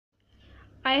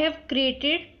I have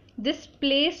created this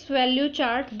place value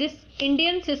chart, this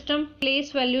Indian system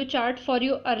place value chart for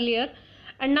you earlier,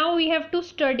 and now we have to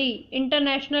study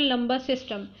international number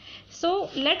system. So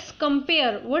let's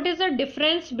compare what is the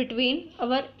difference between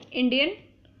our Indian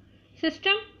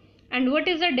system and what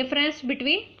is the difference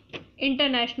between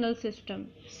international system.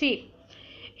 See,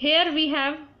 here we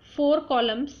have four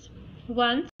columns: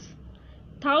 ones,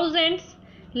 thousands,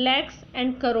 lakhs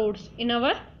and crores in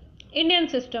our Indian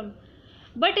system.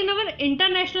 But in our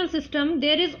international system,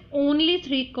 there is only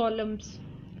three columns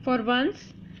for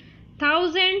ones,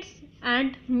 thousands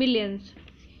and millions.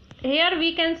 Here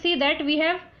we can see that we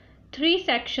have three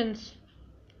sections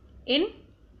in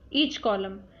each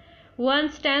column. One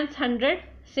stands 100,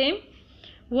 same.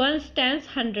 One stands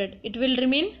 100, it will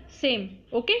remain same.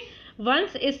 Okay,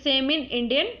 ones is same in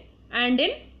Indian and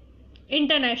in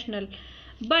international,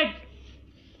 but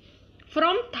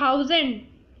from 1000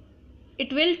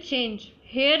 it will change.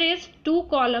 Here is two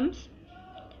columns,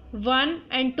 1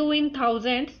 and 2 in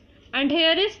thousands, and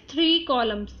here is three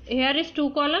columns. Here is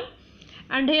two column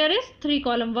and here is three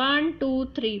column, 1 2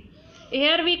 3.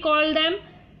 Here we call them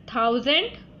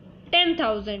 1000,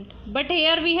 10,000, but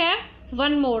here we have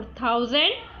one more,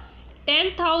 1000,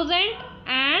 10,000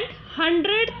 and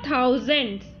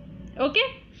 100,000.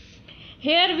 Okay,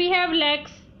 here we have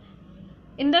lakhs.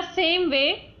 In the same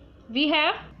way, we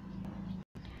have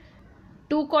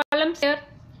two columns here.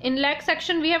 In lakh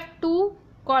section we have two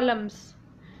columns,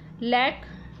 lakh,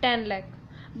 10 lakh,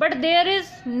 but there is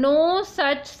no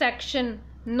such section,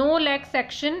 no lakh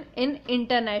section in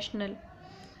international.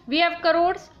 We have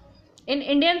crores in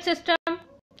Indian system,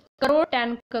 crore,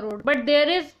 10 crore, but there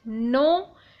is no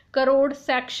crore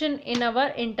section in our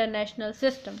international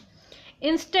system.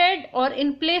 Instead, or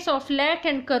in place of lakh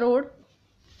and crore,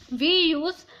 we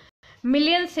use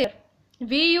millions here.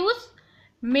 We use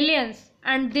millions,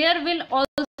 and there will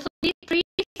also be three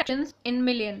sections in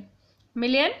million: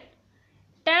 million,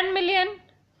 10 million,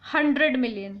 100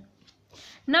 million.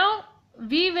 Now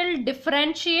we will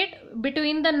differentiate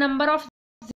between the number of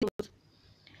zeros.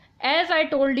 As I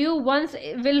told you, ones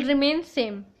will remain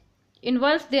same. In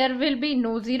ones there will be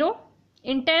no zero.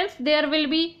 In tens there will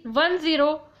be one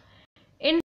zero.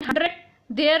 In 100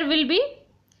 there will be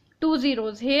two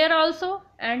zeros, here also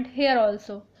and here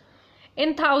also.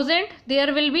 In 1000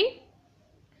 there will be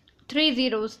three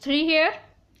zeros, three here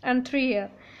and three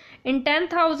here. In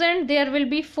 10,000 there will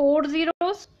be four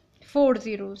zeros, four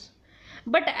zeros.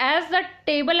 But as the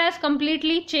table has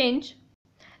completely changed,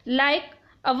 like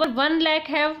our 1 lakh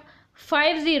have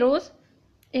 5 zeros,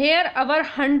 here our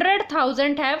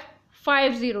 100,000 have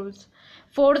 5 zeros,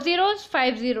 4 zeros,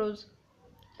 5 zeros,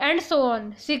 and so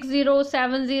on, 6 0,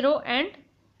 7 0 and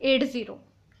 8 0.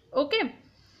 Okay,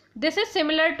 this is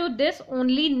similar to this,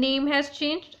 only name has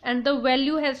changed and the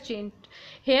value has changed.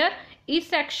 Here each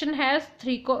section has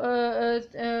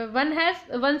one has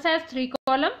three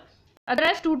column, other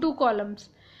has two columns,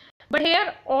 but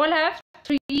here all have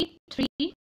three.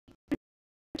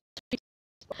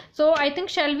 So I think,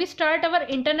 shall we start our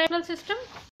international system?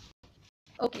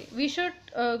 Okay, we should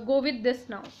go with this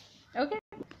now. Okay,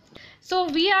 so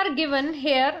we are given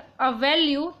here a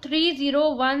value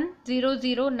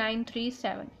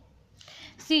 30100,937.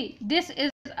 See, this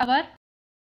is our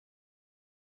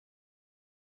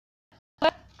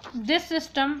this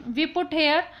system. We put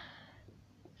here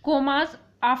commas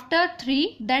after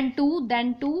 3, then 2,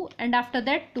 then 2, and after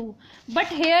that 2. But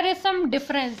here is some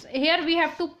difference. Here we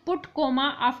have to put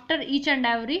comma after each and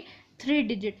every 3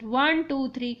 digit. 1 2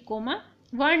 3 comma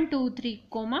 1 2 3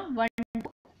 comma 1 2.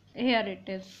 Here it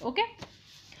is. Okay,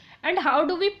 and how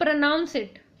do we pronounce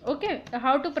it? Okay,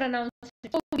 how to pronounce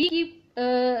it? So we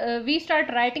start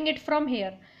writing it from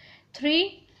here.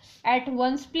 3 at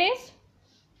ones place,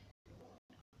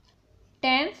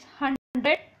 tens,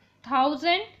 100,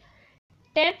 1000,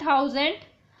 10,000,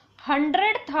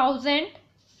 100,000,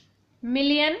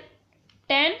 million,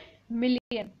 10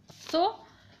 million. So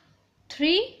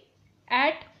 3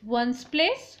 at ones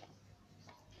place,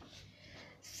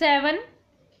 7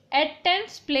 at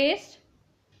tens place,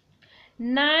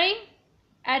 9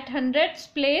 at hundreds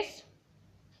place,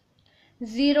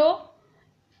 0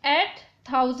 at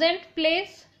thousand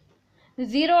place,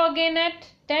 0 again at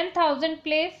 10,000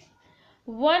 place,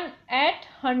 1 at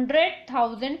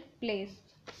 100,000 place,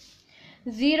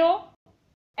 0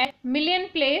 at million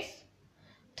place,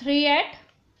 3 at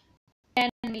 10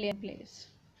 million place.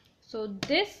 So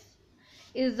this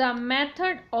is a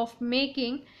method of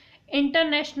making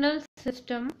international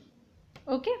system.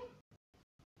 Okay,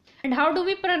 and how do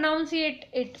we pronounce it?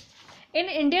 In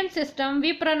Indian system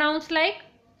we pronounce like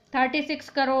 36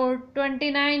 crore,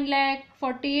 29 lakh,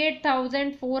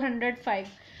 48,405.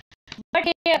 But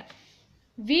here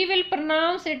we will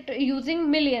pronounce it using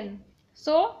million.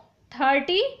 So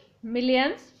 30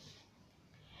 millions,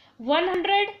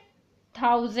 100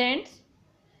 thousands,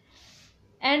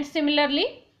 and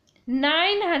similarly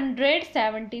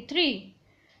 973.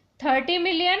 30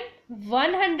 million,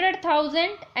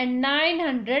 100,000 and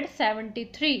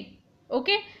 973.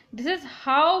 Okay, this is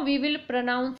how we will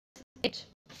pronounce it.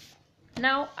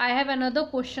 Now I have another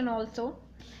question also.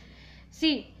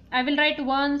 See, I will write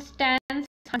ones, tens,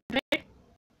 100,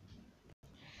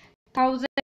 1000,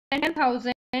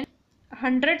 10,000,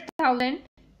 100,000,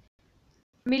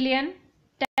 million,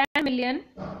 10 million,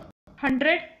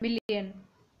 100 million.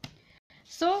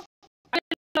 So I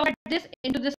will put this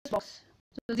into this box.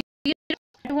 So 0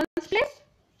 at ones place,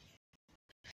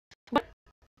 1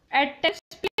 at tens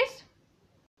place,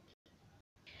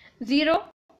 0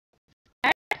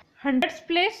 at hundreds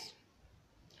place,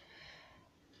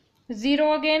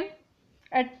 0 again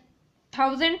at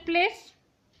thousand place,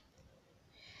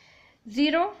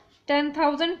 0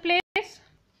 10,000 place,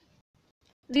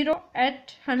 0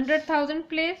 at 100,000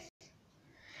 place,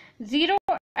 0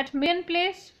 at million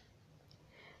place,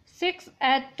 6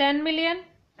 at 10 million,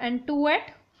 and 2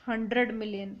 at 100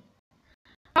 million.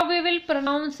 How we will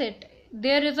pronounce it?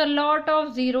 There is a lot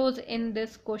of zeros in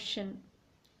this question.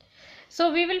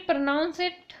 So we will pronounce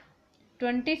it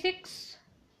 26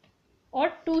 or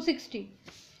 260.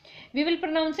 We will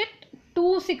pronounce it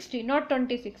 260, not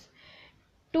 26.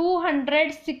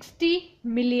 260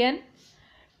 million,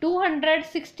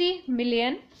 260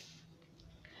 million.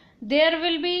 There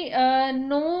will be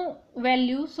no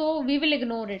value, so we will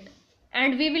ignore it,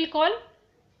 and we will call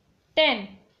 10,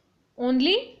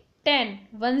 only 10,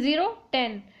 10,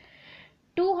 10,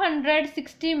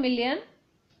 260 million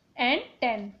and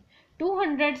 10,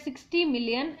 260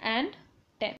 million and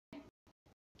 10.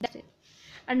 That's it.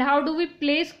 And how do we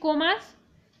place commas?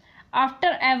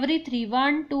 After every 3,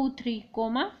 1, 2, 3,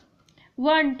 comma,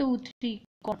 1, 2, 3,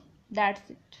 comma. That's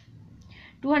it.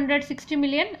 260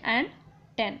 million and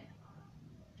 10.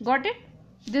 Got it?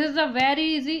 This is a very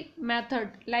easy method,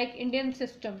 like Indian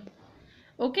system.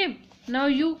 Okay, now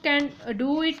you can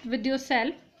do it with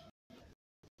yourself.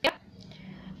 Yeah.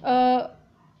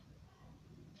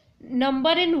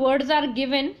 Number in words are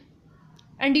given,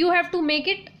 and you have to make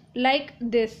it like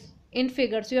this in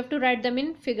figures. You have to write them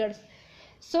in figures.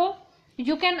 So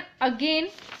you can again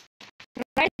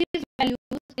write these values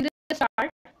in the chart,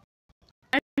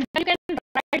 and you can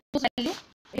write those values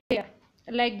here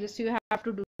like this. You have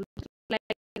to do like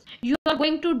this. You are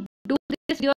going to do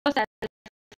this yourself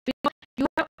because you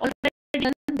have already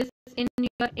done this in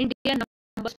your Indian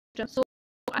number system. So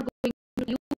I'm going to tell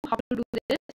you how to do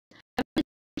this. I will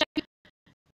check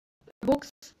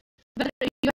books whether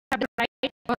you have the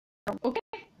right or wrong. Okay,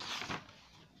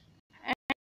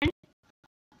 and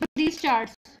these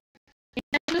charts,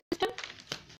 international system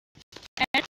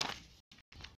and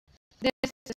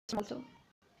this system also.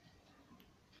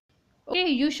 Okay,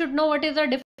 you should know what is the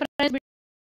difference between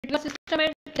system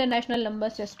and international number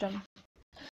system.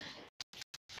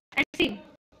 And see,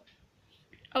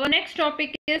 our next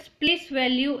topic is place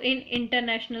value in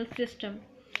international system.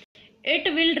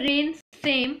 It will remain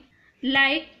same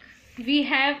like we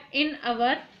have in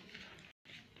our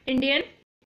Indian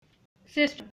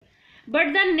system,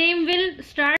 but the name will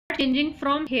start changing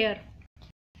from here.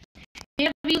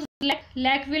 Here we use lakh.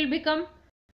 Lakh will become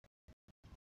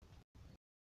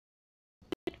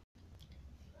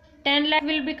 10 lakh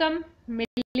will become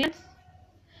millions,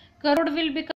 crore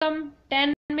will become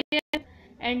 10 million,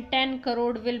 and 10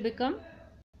 crore will become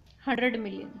 100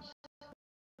 millions.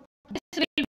 This will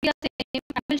be the same.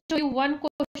 I will show you one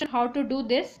question how to do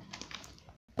this.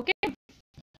 Okay.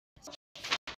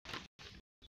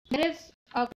 There is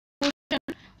a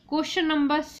question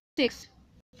number 6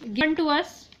 given to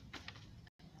us.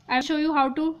 I will show you how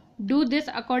to do this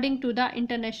according to the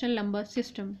international number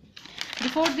system.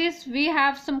 Before this, we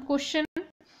have some question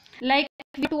like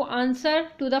we have to answer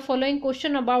to the following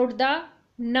question about the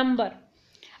number.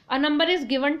 A number is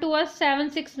given to us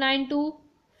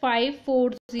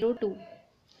 76925,402.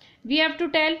 We have to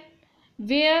tell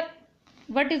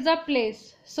what is the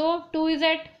place. So 2 is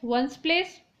at ones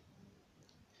place,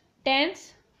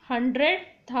 tens, 100,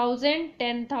 1000,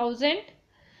 10,000,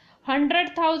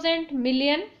 100,000,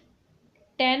 million,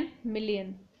 10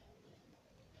 million.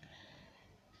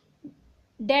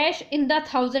 Dash in the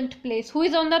thousand place. Who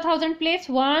is on the thousand place?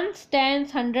 Ones,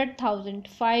 tens, 100,000.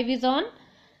 5 is on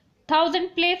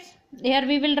thousand place. Here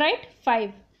we will write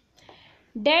 5.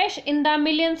 Dash in the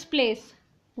millions place.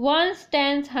 Ones,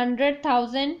 tens,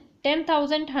 100,000,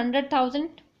 10,000,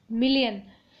 100,000, million.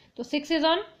 So 6 is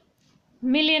on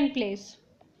million place.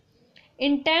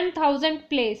 In 10,000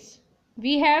 place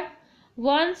we have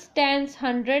ones, tens,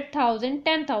 100,000,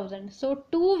 10,000. So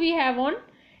 2 we have on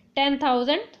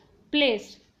 10,000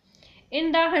 place.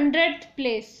 In the 100th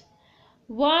place,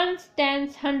 ones,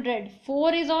 tens, 100,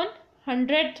 4 is on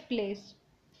 100th place.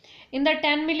 In the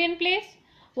 10 million place,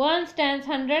 ones, tens,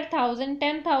 100,000,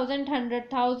 10,000,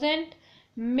 100,000,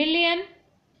 million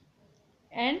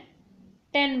and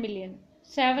 10 million.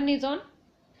 7 is on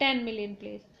 10 million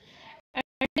place. And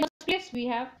in this place we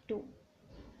have 2.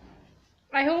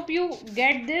 I hope you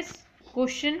get this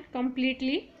question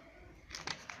completely.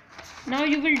 Now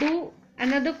you will do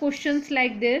another questions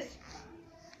like this.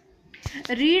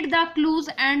 Read the clues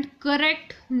and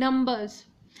correct numbers.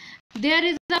 There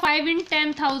is a 5 in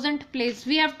 10,000 place.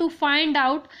 We have to find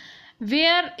out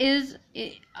where is,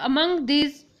 among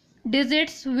these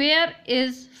digits, where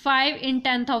is 5 in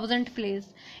 10,000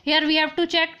 place. Here we have to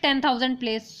check 10,000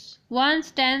 place.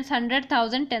 Ones, tens,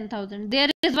 100,000, 10,000. There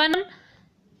is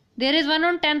one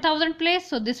on 10,000 place,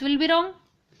 so this will be wrong.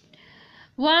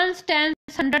 Ones, tens,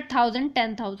 100,000,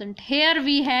 10,000. Here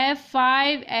we have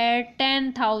 5 at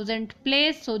 10,000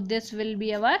 place, so this will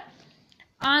be our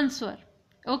answer.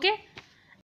 Okay,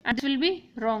 and this will be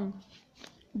wrong.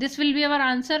 This will be our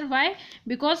answer. Why?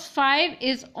 Because 5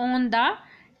 is on the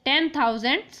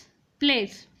 10,000th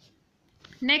place.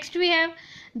 Next we have,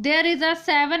 there is a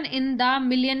 7 in the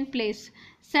million place.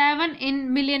 7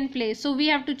 in million place. So we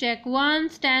have to check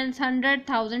ones, tens,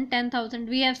 100,000, 10,000.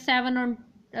 We have 7 on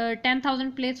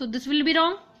 10,000 place. So this will be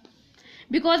wrong.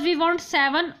 Because we want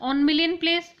 7 on million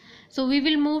place. So we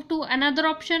will move to another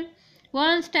option.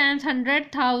 Ones, tens,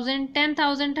 100,000,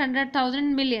 10,000,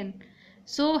 100,000, million.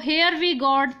 So here we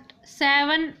got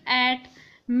 7 at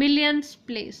millions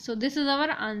place. So this is our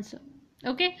answer.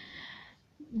 Okay.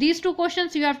 These two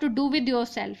questions you have to do with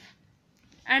yourself.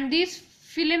 And these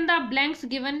fill in the blanks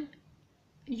given.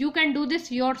 You can do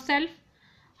this yourself.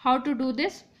 How to do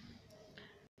this?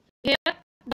 Here the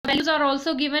values are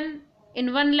also given.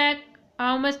 In 1 lakh,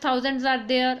 how much thousands are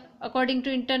there according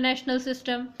to international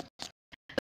system.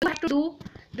 You have to do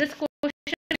this question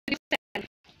yourself.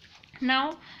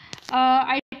 Now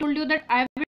I told you that I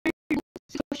will do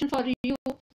this question for you.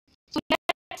 So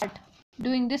let's start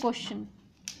doing this question.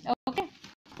 Okay.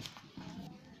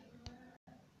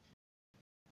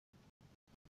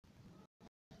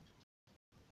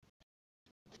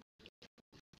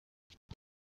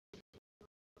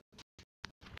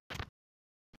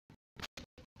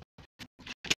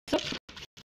 So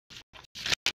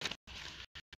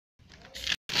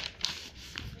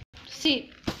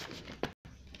see,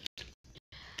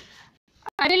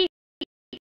 I will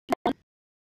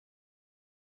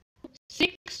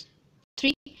 6,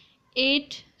 3,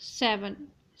 8, 7,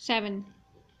 7.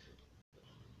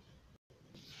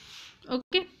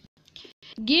 Okay.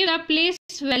 Give a place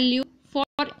value for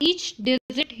each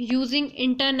digit using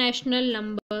international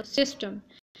number system.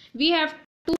 We have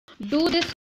to do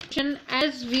this question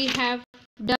as we have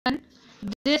done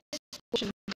this question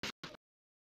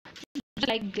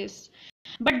like this.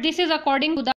 But this is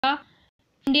according to the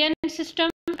Indian system,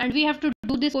 and we have to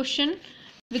do this question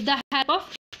with the help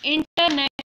of international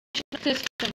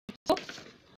system. So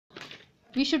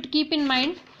we should keep in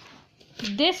mind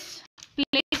this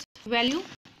place value.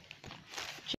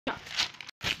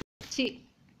 See,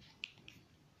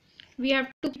 we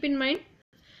have to keep in mind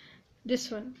this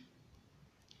one.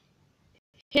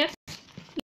 Here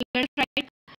let's write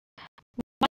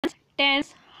ones,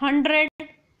 tens,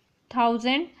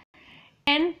 100,000,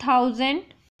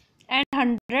 10,000 and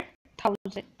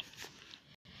 100,000.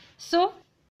 So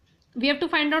we have to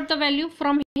find out the value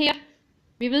from here.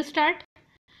 We will start.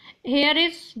 Here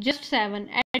is just 7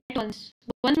 at once.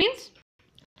 1 means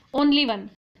only 1.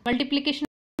 Multiplication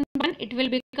 1, it will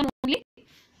become only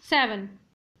 7.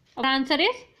 Our answer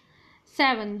is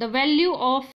 7. The value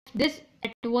of this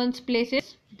at one's place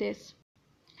is this.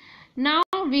 Now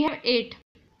we have 8.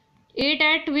 8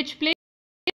 at which place?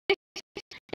 10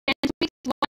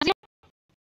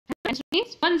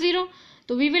 means 1 0.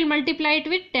 So we will multiply it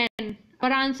with 10.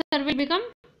 Our answer will become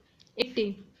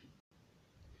 80.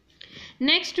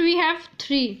 Next we have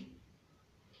 3.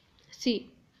 See,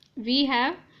 we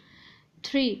have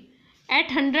 3. At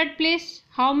 100 place,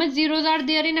 how much zeros are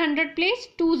there in 100 place?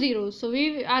 2 zeros. So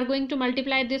we are going to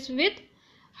multiply this with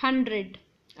 100.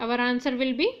 Our answer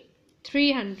will be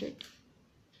 300.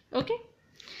 Okay.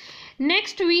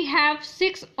 Next we have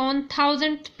 6 on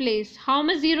 1000th place. How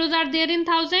much zeros are there in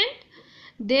 1000?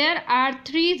 There are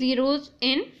 3 zeros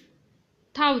in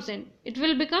 1000. It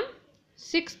will become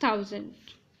 6000.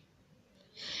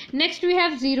 Next we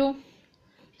have 0.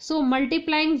 So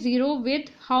multiplying 0 with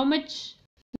how much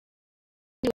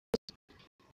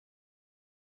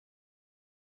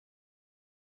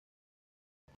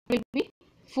will be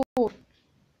 4.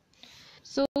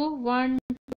 So 1,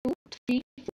 2, 3,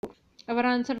 4. Our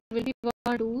answer will be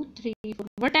 1, 2, 3, 4.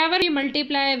 Whatever you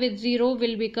multiply with 0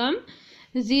 will become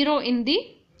 0 in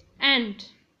the end.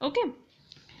 Okay.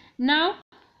 Now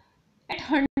at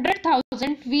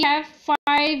 100,000 we have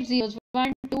 5 zeros.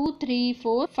 1, 2, 3,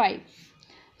 4, 5.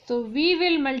 So we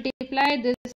will multiply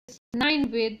this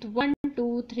 9 with 1,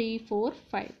 2, 3, 4,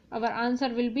 5. Our answer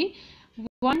will be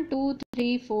 1, 2,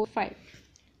 3, 4, 5.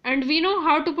 And we know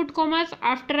how to put commas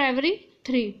after every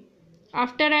 3.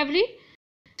 After every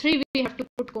 3 we have to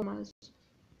put commas.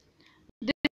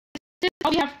 This is how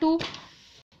we have to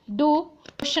do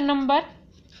question number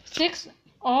 6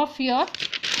 of your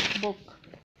book.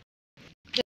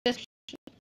 This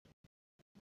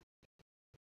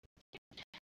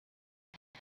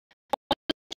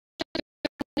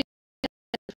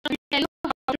will tell you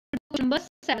how to do question number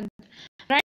 7.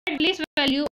 Write the place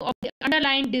value of the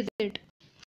underlined digit.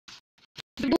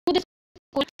 We do this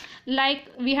like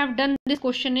we have done this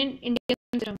question in Indian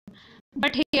system,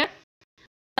 but here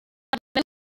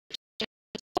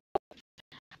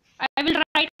I will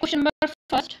write question number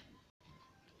first.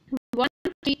 1,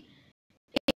 3,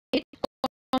 8.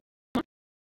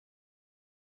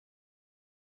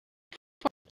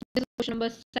 This is question number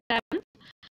 7,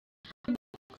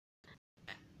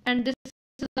 and this is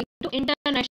to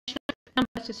international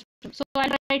number system. So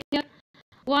I'll write here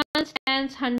ones,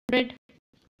 tens, 100,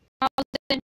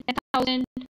 1000, 10,000,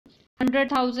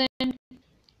 100,000,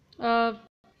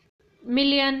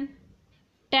 million,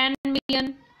 10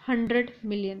 million, 100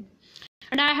 million,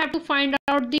 and I have to find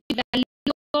out the value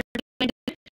of 2.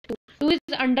 2 is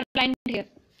underlined here,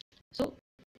 so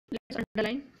let's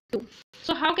underline 2.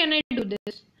 So how can I do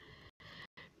this?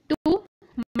 2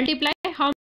 multiply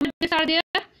how many digits are there?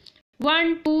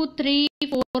 1, 2, 3,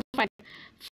 4, 5.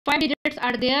 5 digits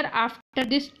are there after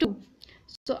this 2.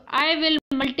 So I will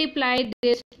multiply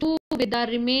this 2 with the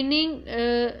remaining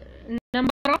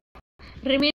number of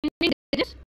remaining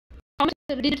digits. How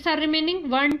many digits are remaining?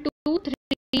 1, 2,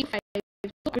 3, 5.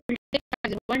 So I will take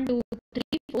 5. 1, 2, 3,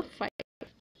 4, 5.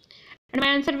 And my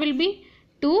answer will be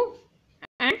 2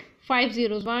 and 5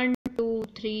 zeros. 1, 2,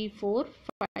 3, 4,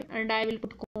 5. And I will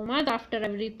put commas after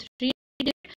every 3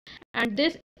 digits. And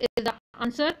this is the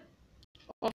answer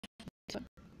of this one.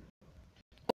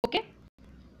 Okay.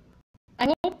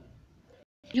 I hope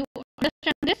you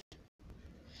understand this.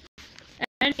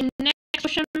 And in next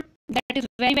question, that is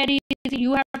very easy.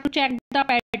 You have to check the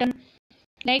pattern.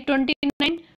 Like 29,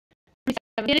 27.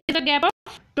 There is a gap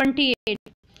of 28.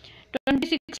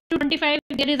 26 to 25.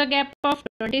 There is a gap of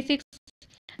 26.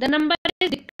 The number is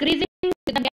decreasing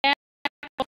with the gap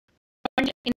of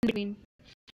 20 in between.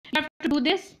 You have to do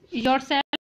this yourself.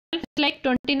 It's like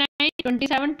 29,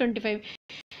 27, 25.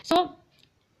 So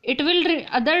it will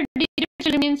other digits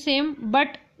will remain same,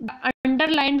 but the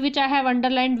underlined which I have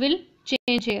underlined will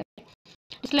change here.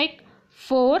 It's like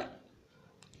 4,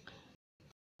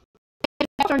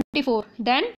 24,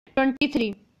 then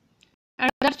 23, and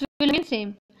others will remain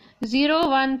same. 0,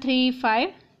 1, 3, 5,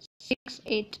 6,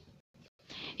 8.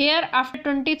 Here after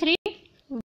 23,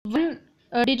 one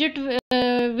digit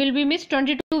will be missed.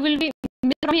 22 will be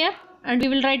missed from here, and we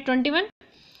will write 21,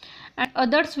 and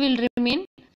others will remain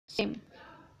same.